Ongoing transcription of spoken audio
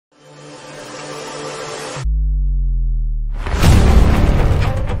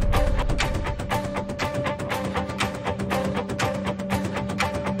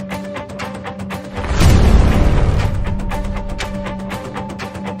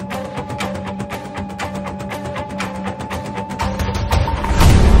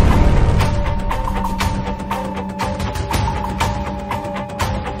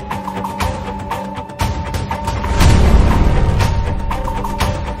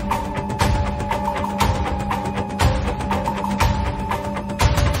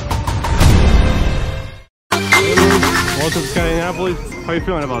Welcome to Skydive Indianapolis. How are you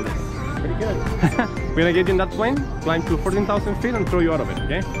feeling about this? Pretty good. We're gonna get you in that plane, climb to 14,000 feet and throw you out of it,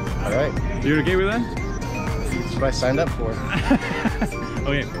 okay? Alright. You okay with that? That's what I signed up for.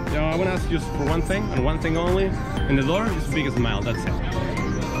 Okay, now I wanna ask you for one thing, and one thing only. In the door, just a big smile, that's it.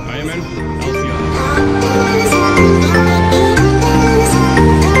 Alright, man? I'll see you.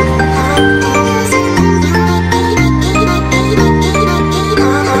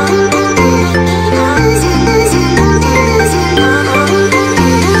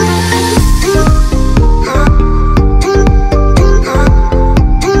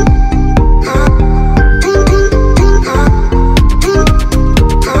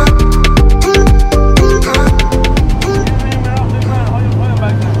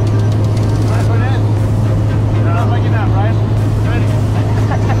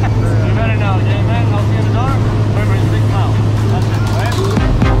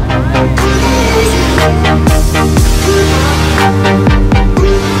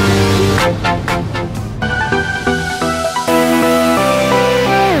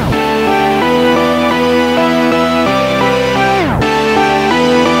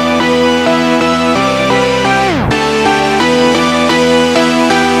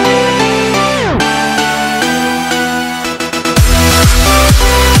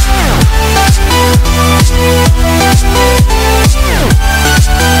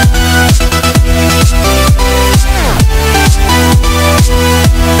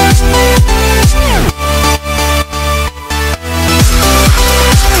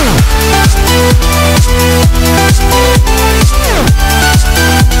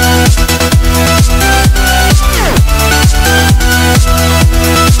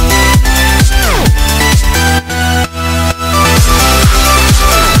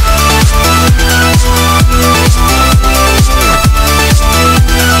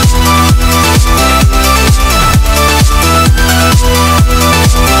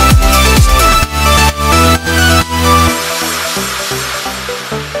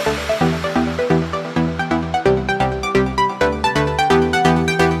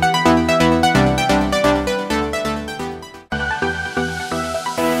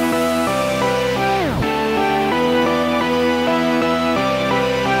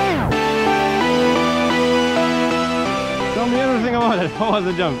 What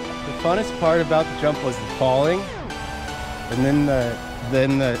was the jump? The funnest part about the jump was the falling, and then the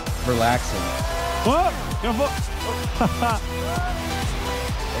relaxing. What?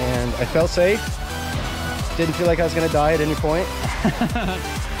 And I felt safe. Didn't feel like I was gonna die at any point.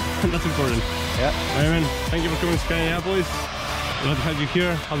 That's important. Yeah. Alright, man. Thank you for coming to Skydive Indianapolis. I'd love to have you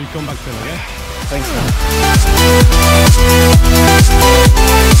here. I'll be come back soon, okay? Thanks, man.